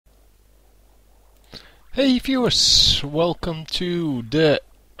Hey viewers, welcome to the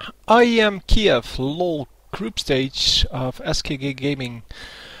IEM Kiev LoL Groupstage of SKG Gaming.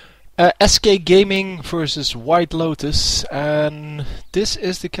 SK Gaming versus White Lotus, and this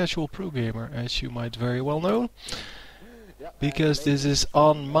is the Casual Pro Gamer, as you might very well know, because this is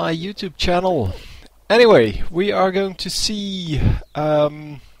on my YouTube channel. Anyway, we are going to see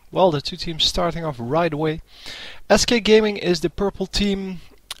the two teams starting off right away. SK Gaming is the purple team.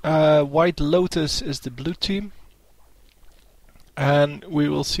 White Lotus is the blue team, and we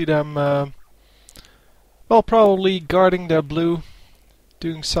will see them probably guarding their blue,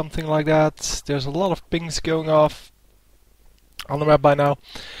 doing something like that. There's a lot of pings going off on the map by now.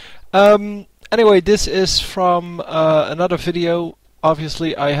 Anyway, this is from another video.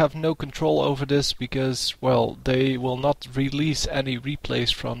 Obviously I have no control over this because, well, they will not release any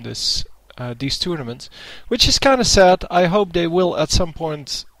replays from these tournaments, which is kind of sad. I hope they will at some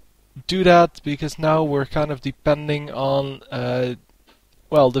point do that, because now we're kind of depending on the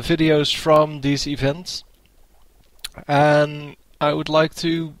videos from these events, and I would like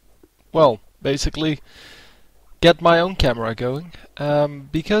to basically get my own camera going,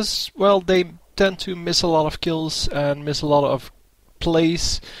 because they tend to miss a lot of kills and miss a lot of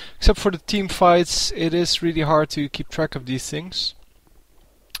plays. Except for the team fights, it is really hard to keep track of these things,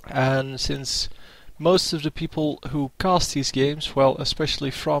 and since most of the people who cast these games,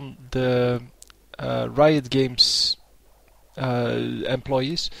 especially from the Riot Games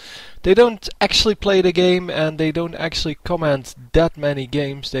employees, they don't actually play the game and they don't actually comment that many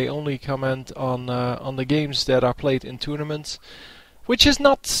games. They only comment on the games that are played in tournaments, which is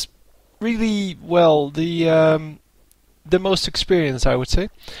not really the most experienced, I would say.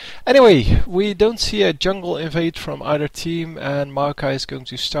 Anyway, we don't see a jungle invade from either team, and Maokai is going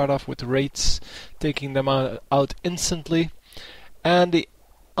to start off with raids, taking them out instantly. And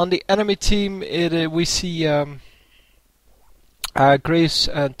on the enemy team, we see Graves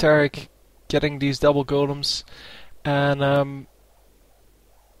and Tarek getting these double golems, and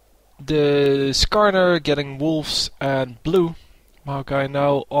the Skarner getting wolves and blue. Maokai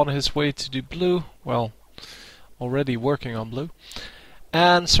now on his way to do blue. Already working on blue.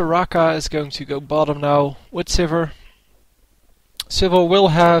 And Soraka is going to go bottom now with Sivir. Sivir will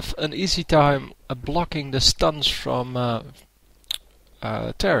have an easy time blocking the stuns from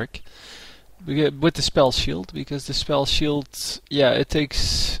Tarek with the spell shield, because the spell shield, it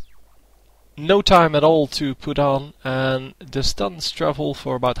takes no time at all to put on, and the stuns travel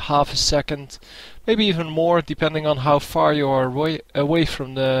for about half a second, maybe even more, depending on how far you are away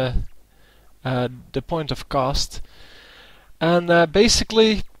from the point of cast. And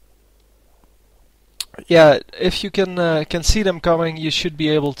basically, if you can see them coming, you should be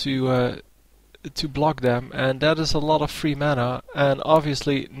able to block them, and that is a lot of free mana. And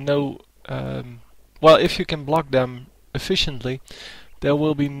obviously, if you can block them efficiently, there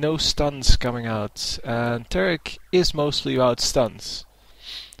will be no stuns coming out. And Tarek is mostly about stuns.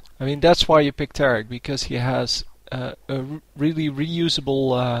 I mean, that's why you pick Tarek, because he has a really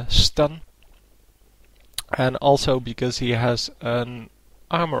reusable stun. And also because he has an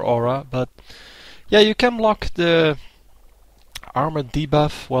armor aura, but you can block the armor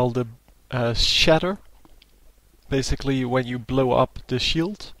debuff, the shatter, basically when you blow up the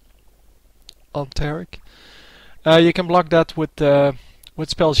shield on Tarek. You can block that with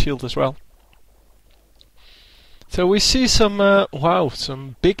spell shield as well. So we see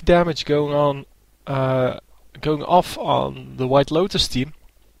some big damage going off on the White Lotus team.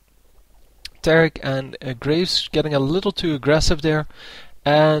 Tarek and Graves getting a little too aggressive there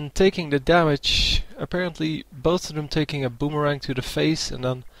and taking the damage. Apparently both of them taking a boomerang to the face, and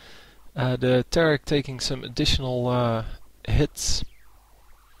then the Tarek taking some additional hits.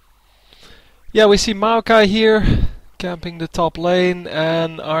 We see Maokai here camping the top lane,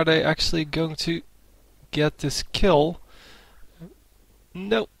 and are they actually going to get this kill?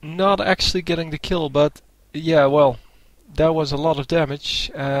 No, not actually getting the kill, but that was a lot of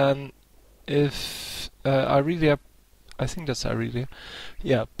damage. And if Irelia, I think that's Irelia,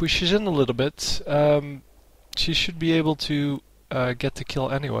 pushes in a little bit, she should be able to get the kill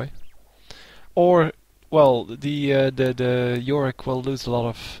anyway. Or, the Yorick will lose a lot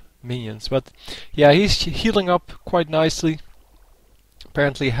of minions, but he's healing up quite nicely.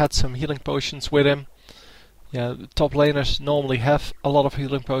 Apparently had some healing potions with him. Top laners normally have a lot of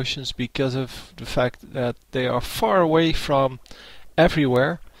healing potions because of the fact that they are far away from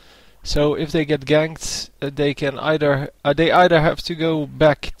everywhere. So if they get ganked, they either have to go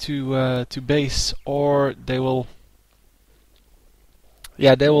back to base, or they will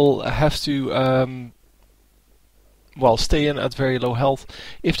have to stay in at very low health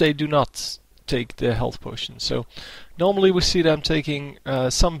if they do not take the health potions. So normally we see them taking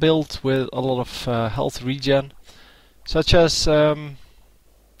some build with a lot of health regen, such as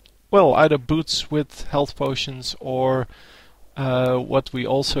well, either boots with health potions, or what we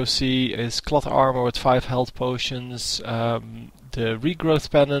also see is cloth armor with 5 health potions, the regrowth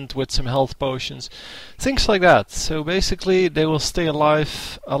pendant with some health potions, things like that. So basically they will stay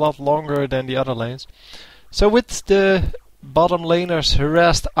alive a lot longer than the other lanes. So with the bottom laners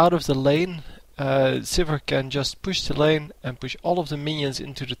harassed out of the lane, Sivir can just push the lane and push all of the minions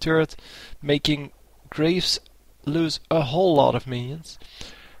into the turret, making Graves lose a whole lot of minions.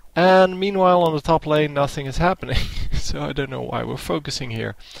 And meanwhile on the top lane nothing is happening. So I don't know why we're focusing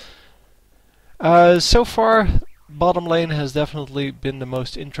here. So far bottom lane has definitely been the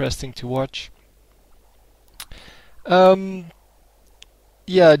most interesting to watch. Yeah,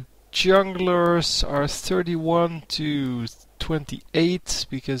 junglers are 31 to 28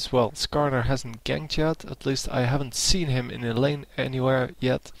 because, well, Skarner hasn't ganked yet. At least I haven't seen him in a lane anywhere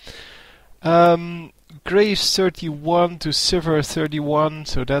yet. Graves 31 to Sivir 31,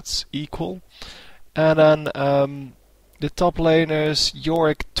 so that's equal. And then the top laners,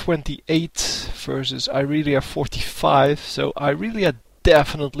 Yorick 28 versus Irelia 45. So Irelia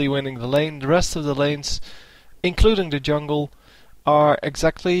definitely winning the lane. The rest of the lanes, including the jungle, are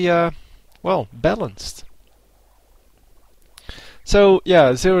exactly, well, balanced. So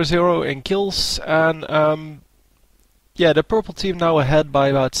yeah, 0-0 in kills, and yeah, the purple team now ahead by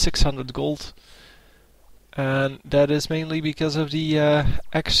about 600 gold. And that is mainly because of the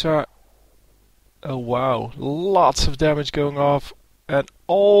extra... Oh wow, lots of damage going off, and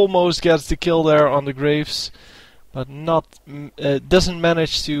almost gets the kill there on the Graves, but not doesn't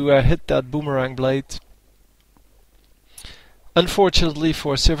manage to hit that boomerang blade. Unfortunately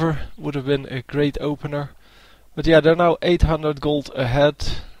for Sivir, would have been a great opener. But yeah, they're now 800 gold ahead,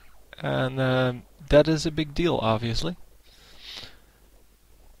 and that is a big deal, obviously.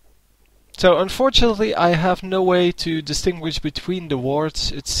 So unfortunately I have no way to distinguish between the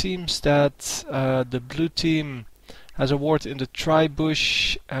wards. It seems that the blue team has a ward in the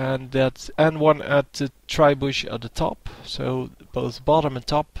tri-bush and one at the tri-bush at the top. So both bottom and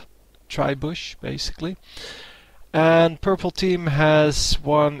top tri-bush basically. And purple team has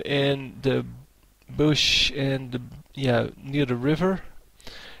one in the bush in the near the river,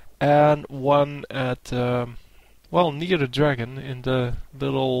 and one at well, near the dragon in the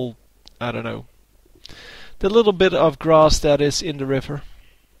little, I don't know, the little bit of grass that is in the river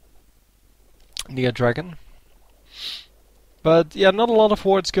near dragon. But yeah, not a lot of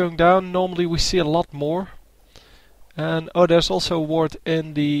wards going down. Normally we see a lot more. And oh, there's also a ward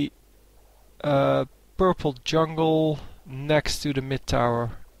in the purple jungle next to the mid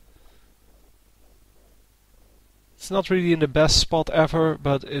tower. It's not really in the best spot ever,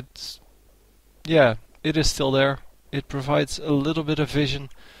 but it's, yeah, it is still there. It provides a little bit of vision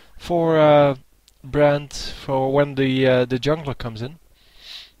for Brand for when the jungler comes in.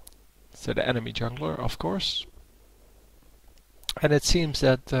 So the enemy jungler, of course. And it seems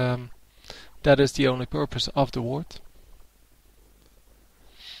that that is the only purpose of the ward.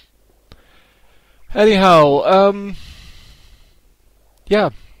 Anyhow, yeah,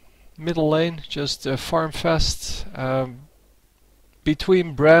 middle lane, just a farm fest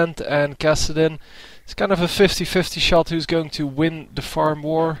between Brand and Kassadin. It's kind of a 50-50 shot who's going to win the farm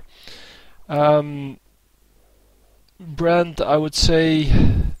war. Brand, I would say,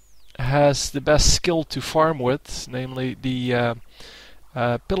 has the best skill to farm with, namely the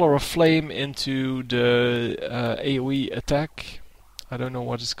Pillar of Flame into the AoE attack. I don't know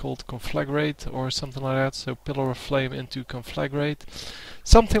what it's called, Conflagrate or something like that. So Pillar of Flame into Conflagrate,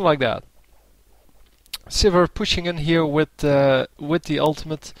 something like that. Sivir pushing in here with the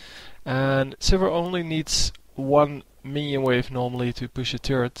ultimate, and Sivir only needs one minion wave normally to push a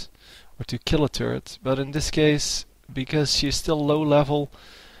turret or to kill a turret. But in this case, because she's still low level,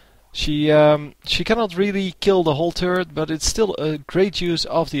 she cannot really kill the whole turret, but it's still a great use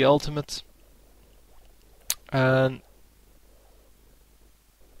of the ultimate. And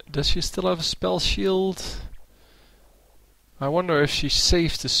does she still have a spell shield? I wonder if she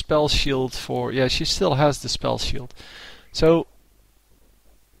saved the spell shield for... Yeah, she still has the spell shield. So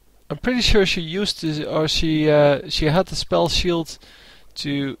I'm pretty sure she used this, or she had the spell shield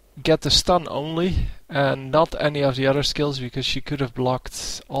to get the stun only, and not any of the other skills, because she could have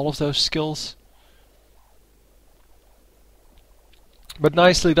blocked all of those skills. But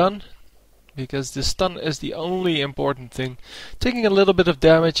nicely done, because the stun is the only important thing. Taking a little bit of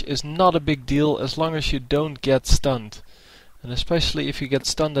damage is not a big deal as long as you don't get stunned. And especially if you get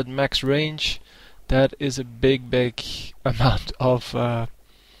stunned at max range, that is a big amount of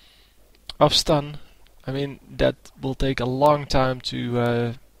of stun. I mean, that will take a long time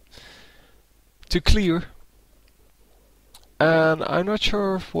to clear. And I'm not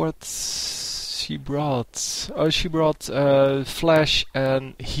sure what she brought. Oh, she brought Flash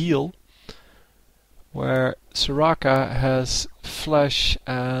and Heal, where Soraka has Flash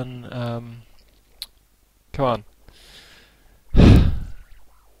and come on,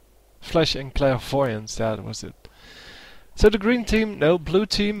 Flash and Clairvoyance. That was it. So the green team, no, blue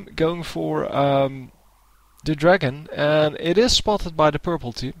team, going for the dragon, and it is spotted by the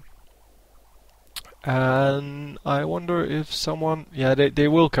purple team. And I wonder if someone... Yeah, they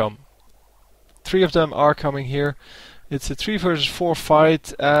will come. 3 of them are coming here. It's a 3 versus 4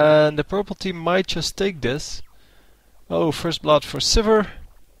 fight, and the purple team might just take this. Oh, first blood for Sivir.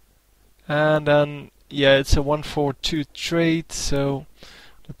 And then, yeah, it's a 1-4-2 trade, so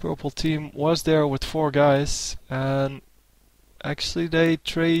the purple team was there with 4 guys, and actually they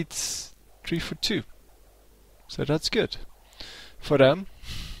trade 3 for 2. So that's good for them.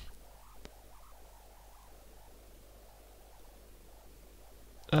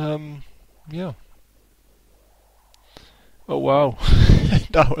 Yeah. Oh wow,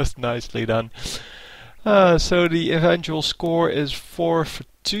 that was nicely done. So the eventual score is 4 for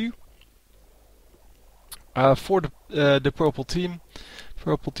 2 for the purple team.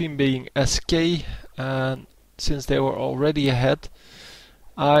 Purple team being SK, and since they were already ahead,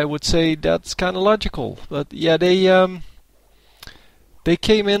 I would say that's kind of logical. But yeah, they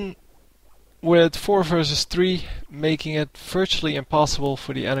came in with 4 versus 3, making it virtually impossible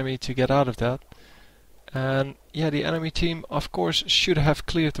for the enemy to get out of that. And yeah, the enemy team of course should have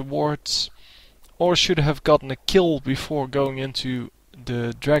cleared the wards, or should have gotten a kill before going into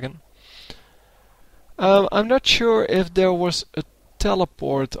the dragon. I'm not sure if there was a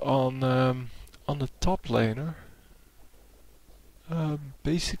teleport on the top laner.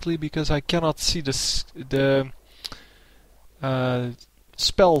 Basically because I cannot see the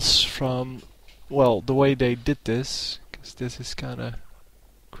spells from, well, the way they did this, because this is kinda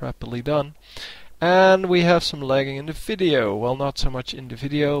crappily done. And we have some lagging in the video. Well, not so much in the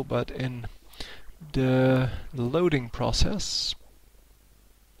video, but in the loading process.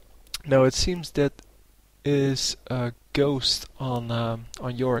 Now it seems that is a ghost on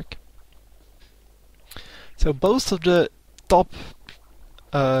Yorick. So both of the top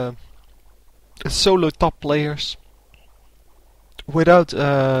solo top players without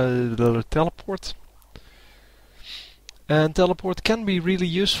the teleport. And teleport can be really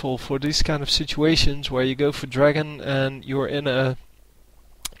useful for these kind of situations where you go for dragon and you're in a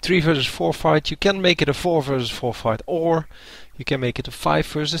 3 versus 4 fight. You can make it a 4 versus 4 fight, or you can make it a 5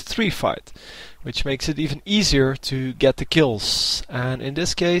 versus 3 fight, which makes it even easier to get the kills. And in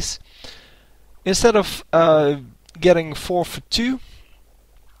this case, instead of getting 4 for 2,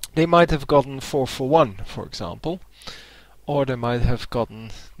 they might have gotten 4 for 1, for example. Or they might have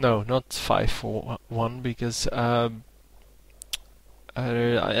gotten, no, not 5 for 1, because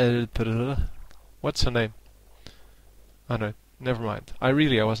what's her name? Oh no, never mind. I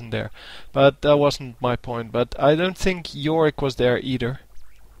wasn't there. But that wasn't my point. But I don't think Yorick was there either.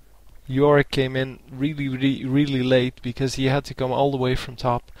 Yorick came in really late because he had to come all the way from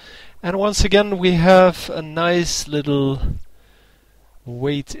top. And once again we have a nice little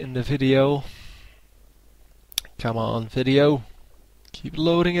wait in the video. Come on, video. Keep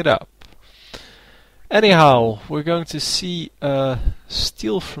loading it up. Anyhow, we're going to see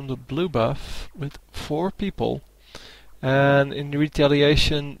steal from the blue buff with 4 people. And in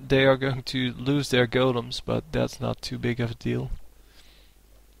retaliation they are going to lose their golems, but that's not too big of a deal.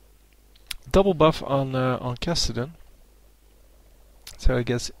 Double buff on Cassidy. So I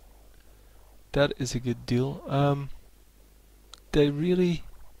guess that is a good deal. They really...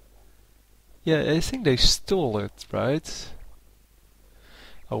 Yeah, I think they stole it, right?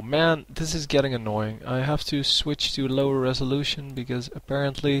 Oh man, this is getting annoying. I have to switch to lower resolution because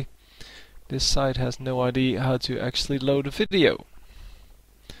apparently this site has no idea how to actually load a video.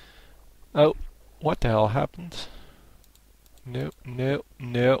 Oh, what the hell happened? No.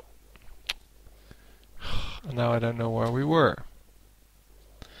 Now I don't know where we were.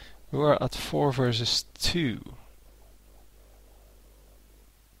 We were at 4 versus 2.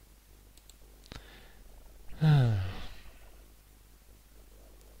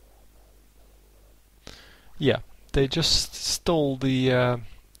 Yeah, they just stole the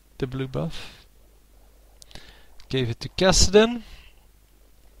blue buff. Gave it to Cassidy.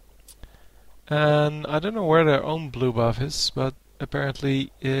 And I don't know where their own blue buff is, but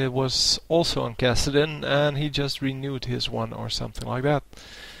apparently it was also on Cassidy, and he just renewed his one or something like that.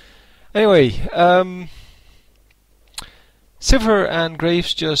 Anyway, Sivir and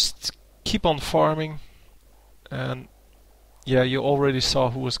Graves just keep on farming, and yeah, you already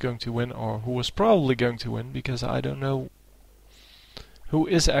saw who was going to win, or who was probably going to win, because I don't know who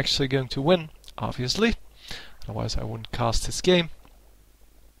is actually going to win, obviously. Otherwise I wouldn't cast this game.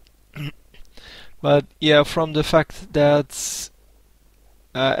 But yeah, from the fact that SK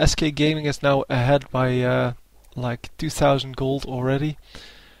Gaming is now ahead by like 2000 gold already,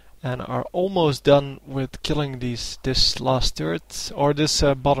 and are almost done with killing this last turret, or this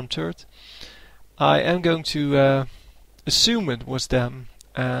bottom turret, I am going to assume it was them,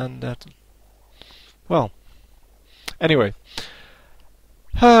 and that, well, anyway.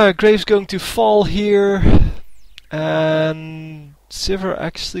 Graves going to fall here, and Sivir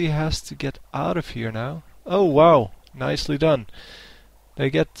actually has to get out of here now. Oh wow, nicely done. They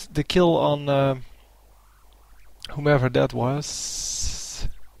get the kill on whomever that was.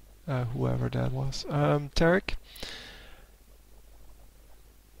 Tarek.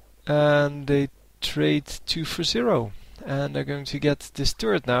 And they trade 2 for 0. And they're going to get this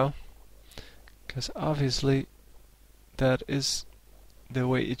turret now, because obviously that is the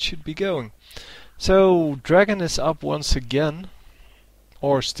way it should be going. So Dragon is up once again,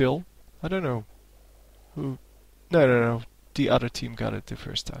 or still, I don't know who. No, the other team got it the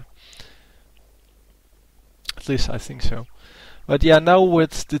first time. At least I think so. But yeah, now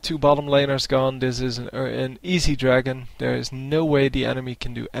with the 2 bottom laners gone, this is an easy Dragon. There is no way the enemy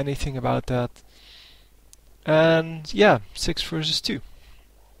can do anything about that. And yeah, 6 versus 2.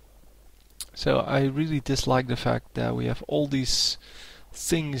 So I really dislike the fact that we have all these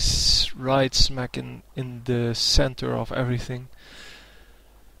things right smack in the center of everything.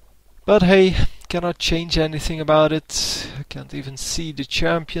 But hey, cannot change anything about it. I can't even see the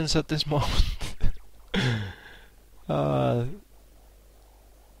champions at this moment.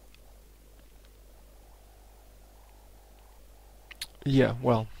 Yeah,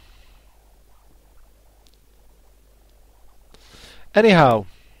 well. Anyhow,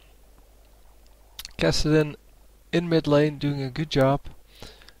 Kassadin in mid lane doing a good job,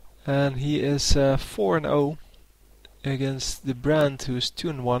 and he is 4-0 against the Brand, who is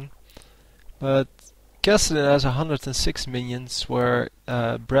 2-1. But Kassadin has 106 minions, where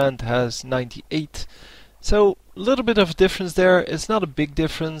Brand has 98. So a little bit of a difference there. It's not a big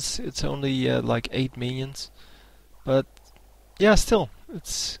difference. It's only like 8 minions, but yeah, still,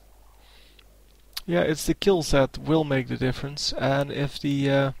 it's the kills that will make the difference. And if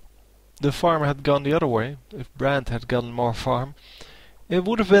the farm had gone the other way, if Brand had gotten more farm, it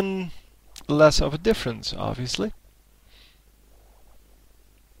would have been less of a difference, obviously.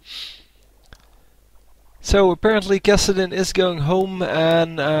 So apparently Kassadin is going home,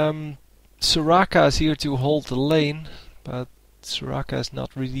 and Soraka is here to hold the lane, but Soraka is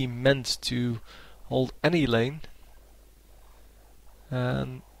not really meant to hold any lane.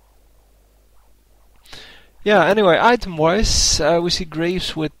 And yeah, anyway, item-wise, we see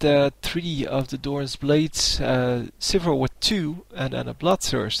Graves with 3 of the Doran's Blades, Sivir with 2, and then a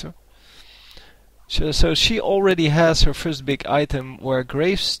Bloodthirster. So she already has her first big item, where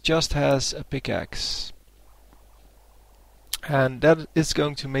Graves just has a pickaxe. And that is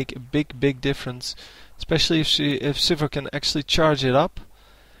going to make a big difference, especially if Sivir can actually charge it up,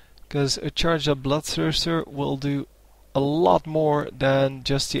 because a charged up Bloodthirster will do a lot more than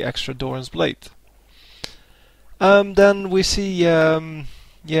just the extra Doran's Blade. Then we see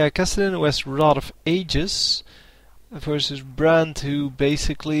Kassadin, who has Rod of Ages, versus Brand, who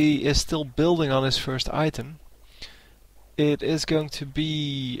basically is still building on his first item. It is going to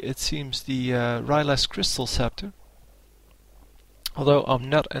be, it seems, the Rylas Crystal Scepter. Although I'm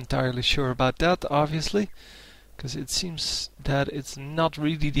not entirely sure about that, obviously, because it seems that it's not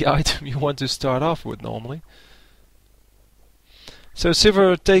really the item you want to start off with normally. So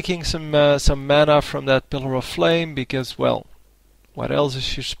Sivir taking some mana from that Pillar of Flame, because, well, what else is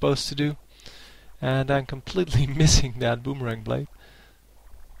she supposed to do? And I'm completely missing that Boomerang Blade.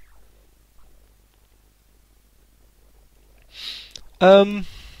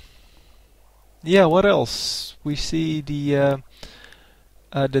 Yeah, what else? We see the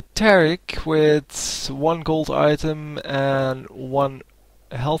Tarek with 1 gold item and 1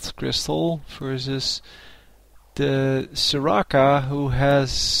 health crystal, versus the Soraka, who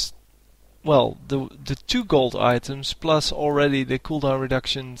has, well, the 2 gold items plus already the cooldown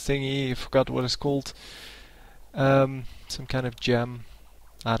reduction thingy. I forgot what it's called. Some kind of gem.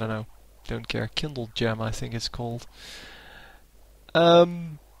 I don't know. Don't care. Kindle gem, I think it's called.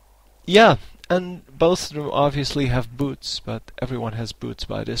 Yeah, and both of them obviously have boots, but everyone has boots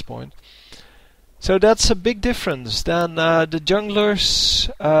by this point. So that's a big difference. Then the junglers,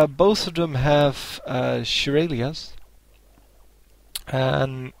 both of them have Shirelias.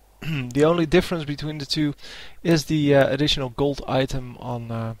 And The only difference between the two is the additional gold item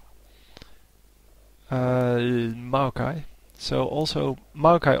on Maokai. So also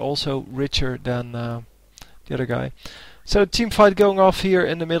Maokai also richer than the other guy. So team fight going off here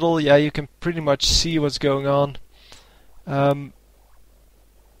in the middle. Yeah, you can pretty much see what's going on.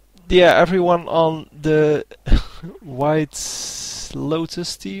 Yeah, everyone on the White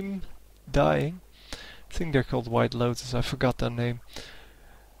Lotus team dying. I think they're called White Lotus, I forgot their name.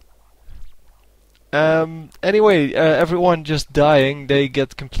 Anyway, everyone just dying. They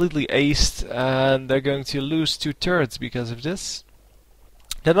get completely aced and they're going to lose 2 turrets because of this.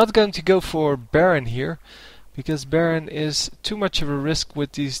 They're not going to go for Baron here, because Baron is too much of a risk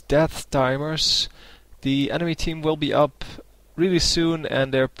with these death timers. The enemy team will be up really soon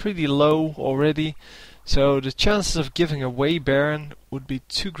and they're pretty low already, so the chances of giving away Baron would be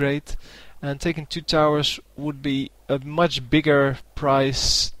too great, and taking 2 towers would be a much bigger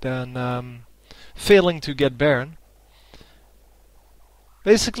price than failing to get Baron.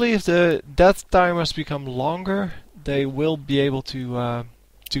 Basically, if the death timers become longer, they will be able to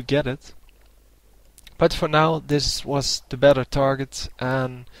get it. But for now, this was the better target,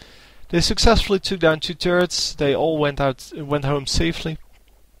 and they successfully took down 2 turrets. They all went home safely.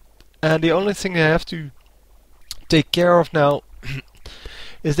 And the only thing they have to take care of now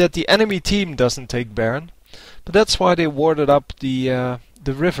is that the enemy team doesn't take Baron. But that's why they warded up the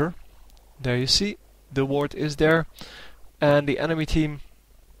river. There you see, the ward is there. And the enemy team,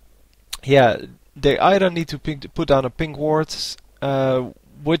 yeah, they either need to put down a pink ward,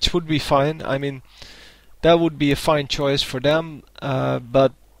 which would be fine. I mean, that would be a fine choice for them,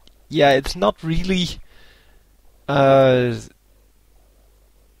 but yeah, it's not really the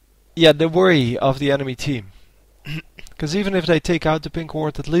worry of the enemy team. Because even if they take out the pink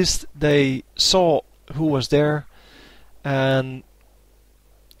ward, at least they saw who was there, and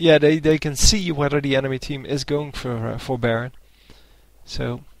yeah, they can see whether the enemy team is going for Baron.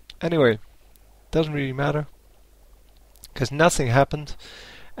 So anyway, doesn't really matter, because nothing happened.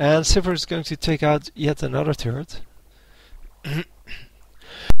 And Sivir is going to take out yet another turret.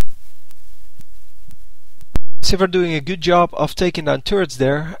 Sivir doing a good job of taking down turrets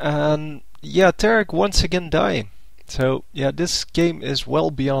there, and yeah, Tarek once again dying. So yeah, this game is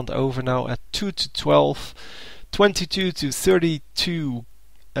well beyond over now at 2-12, 22 to 32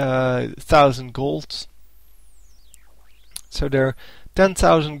 thousand gold. So they're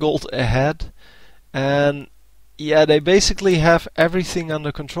 10,000 gold ahead, and yeah, they basically have everything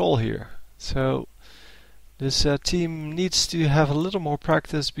under control here. So this team needs to have a little more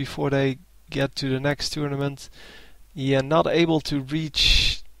practice before they get to the next tournament. Yeah, not able to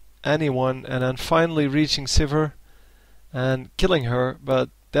reach anyone, and then finally reaching Sivir and killing her, but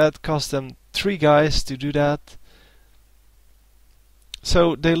that cost them 3 guys to do that.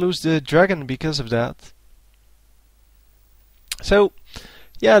 So they lose the dragon because of that. So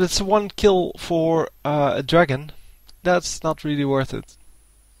yeah, that's 1 kill for a dragon. That's not really worth it.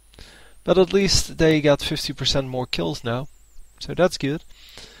 But at least they got 50% more kills now. So that's good.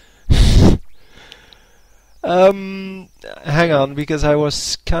 Hang on, because I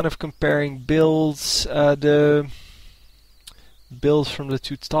was kind of comparing builds. The builds from the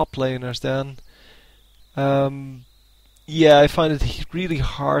 2 top laners then. Yeah, I find it really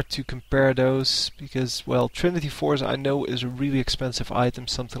hard to compare those, because, well, Trinity Force I know is a really expensive item,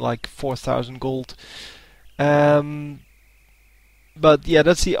 something like 4,000 gold. But yeah,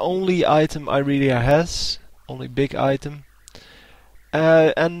 that's the only item I really has, only big item.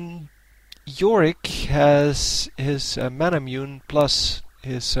 And Yorick has his Manamune plus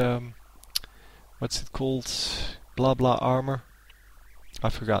his, what's it called, blah blah armor. I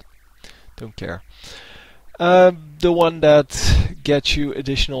forgot, don't care. The one that gets you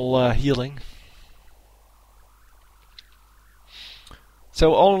additional healing.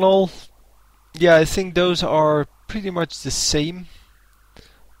 So all in all, yeah, I think those are pretty much the same.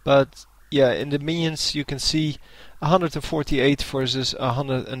 But yeah, in the minions you can see 148 versus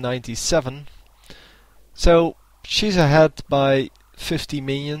 197. So she's ahead by 50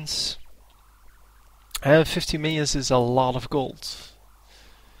 minions. And 50 minions is a lot of gold.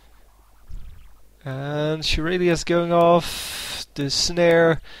 And Shirelia's going off the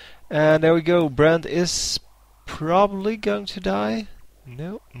snare, and there we go. Brand is probably going to die.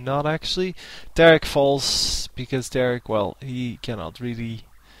 No, not actually. Derek falls because Derek, well, he cannot really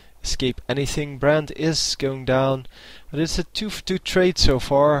escape anything. Brand is going down, but it's a 2-for-2 trade so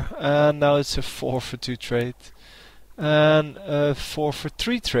far, and now it's a 4-for-2 trade and a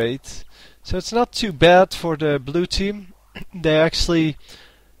 4-for-3 trade. So it's not too bad for the blue team. They actually,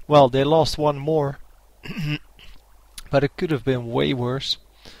 well, they lost 1 more, but it could have been way worse.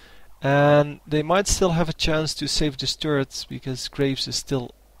 And they might still have a chance to save this turret because Graves is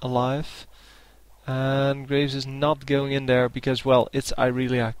still alive. And Graves is not going in there because, well, it's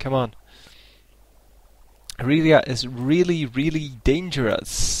Irelia. Come on. Irelia is really, really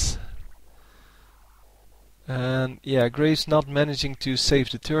dangerous. And yeah, Graves not managing to save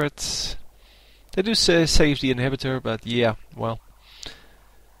the turrets. They do say save the inhibitor, but yeah, well,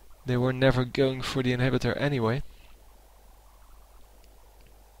 they were never going for the inhibitor anyway.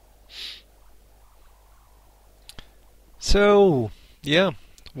 So, yeah,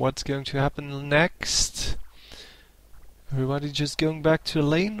 what's going to happen next? Everybody just going back to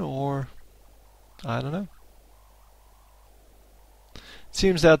lane, or I don't know.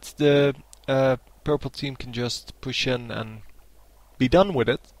 Seems that the purple team can just push in and be done with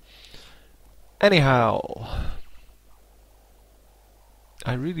it. Anyhow,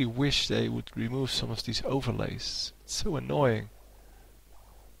 I really wish they would remove some of these overlays. It's so annoying.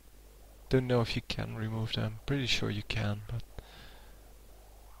 Don't know if you can remove them. Pretty sure you can, but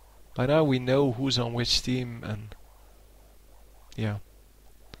by now we know who's on which team, and yeah,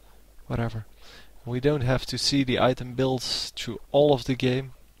 whatever. We don't have to see the item builds through all of the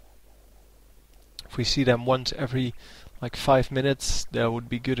game. If we see them once every like 5 minutes, that would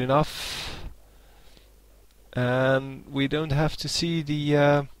be good enough. And we don't have to see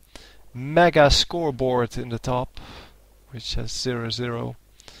the mega scoreboard in the top, which says 0-0,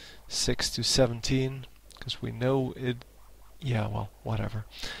 6-17, because we know it. Yeah, well, whatever.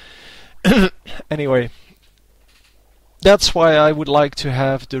 Anyway, that's why I would like to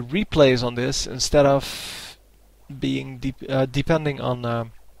have the replays on this instead of being depending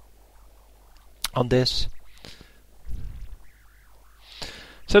on this.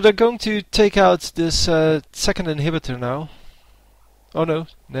 So they're going to take out this second inhibitor now. Oh no,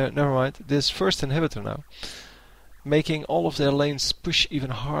 never mind. This first inhibitor now, making all of their lanes push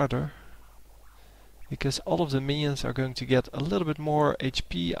even harder, because all of the minions are going to get a little bit more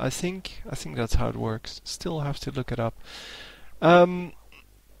HP. I think that's how it works. Still have to look it up.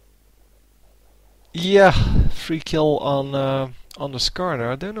 Yeah, free kill on the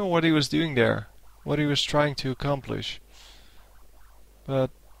Skarner. I don't know what he was doing there, what he was trying to accomplish. But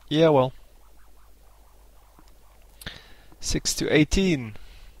yeah, well, 6-18,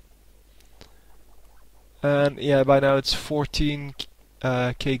 and yeah, by now it's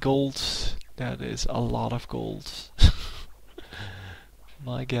 14k gold. That is a lot of gold.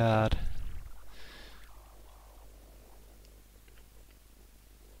 My God.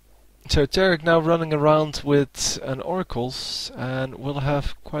 So Tarek now running around with an oracles, and will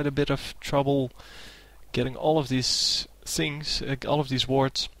have quite a bit of trouble getting all of these things, all of these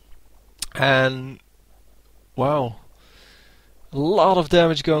wards. And wow, a lot of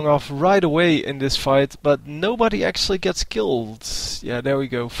damage going off right away in this fight, but nobody actually gets killed. Yeah, there we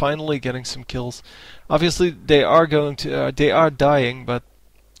go, finally getting some kills. Obviously they are going to they are dying, but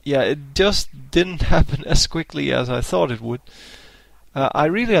yeah, it just didn't happen as quickly as I thought it would. I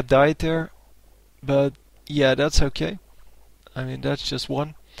really had died there, but yeah, that's okay. I mean, that's just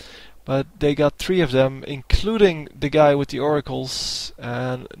one. But they got 3 of them, including the guy with the oracles,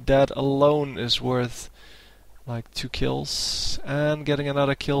 and that alone is worth like 2 kills. And getting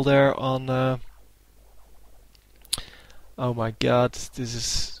another kill there on... oh my god, this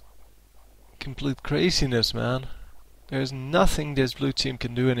is complete craziness, man. There's nothing this blue team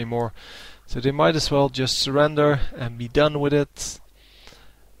can do anymore. So they might as well just surrender and be done with it.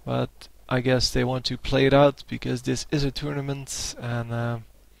 But I guess they want to play it out because this is a tournament, and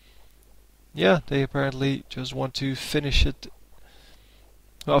yeah, they apparently just want to finish it.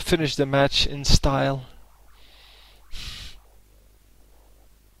 Well, finish the match in style.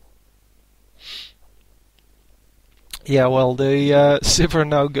 Yeah, well, the Civ are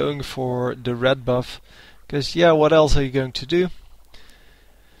now going for the red buff, because yeah, what else are you going to do?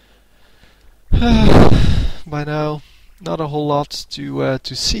 By now, not a whole lot to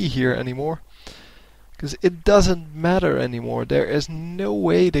see here anymore. Because it doesn't matter anymore. There is no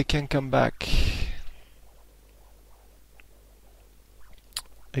way they can come back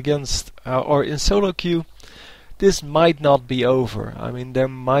against or in solo queue. This might not be over. I mean, there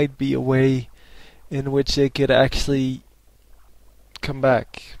might be a way in which they could actually come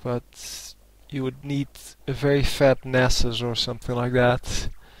back, but you would need a very fat Nessus or something like that.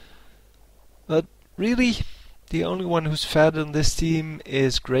 But really, the only one who's fat on this team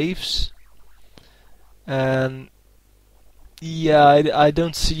is Graves. And yeah, I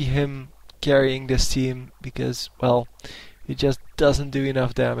don't see him carrying this team because, well, he just doesn't do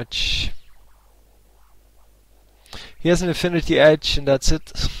enough damage. He has an Infinity Edge and that's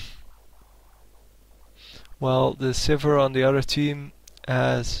it. While the Sivir on the other team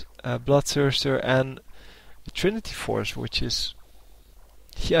has Bloodthirster and the Trinity Force, which is,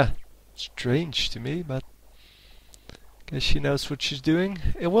 yeah, strange to me, but guess she knows what she's doing.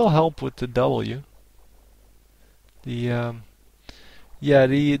 It will help with the W. The yeah,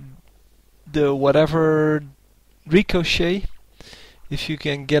 the whatever ricochet, if you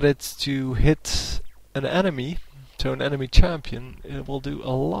can get it to hit an enemy, so an enemy champion, it will do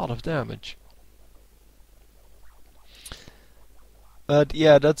a lot of damage. But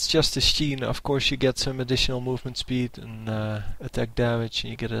yeah, that's just a sheen. Of course you get some additional movement speed and attack damage,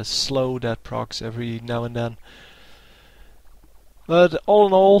 and you get a slow that procs every now and then. But all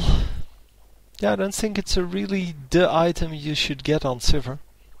in all, yeah, I don't think it's a really the item you should get on Sivir.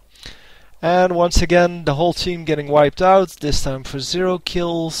 And once again, the whole team getting wiped out, this time for 0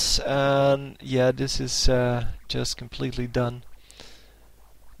 kills, and yeah, this is just completely done.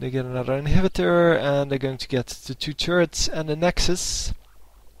 They get another inhibitor, and they're going to get the 2 turrets and the Nexus.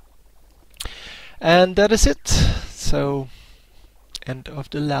 And that is it. So, end of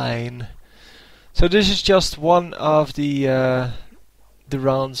the line. So this is just one of the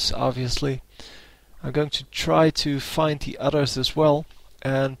rounds, obviously. I'm going to try to find the others as well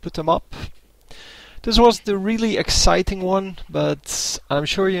and put them up. This was the really exciting one, but I'm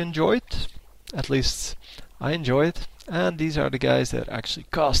sure you enjoyed. At least I enjoyed. And these are the guys that actually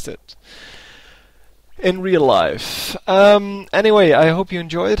cast it in real life. Anyway, I hope you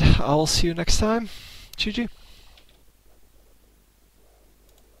enjoyed. I'll see you next time. GG.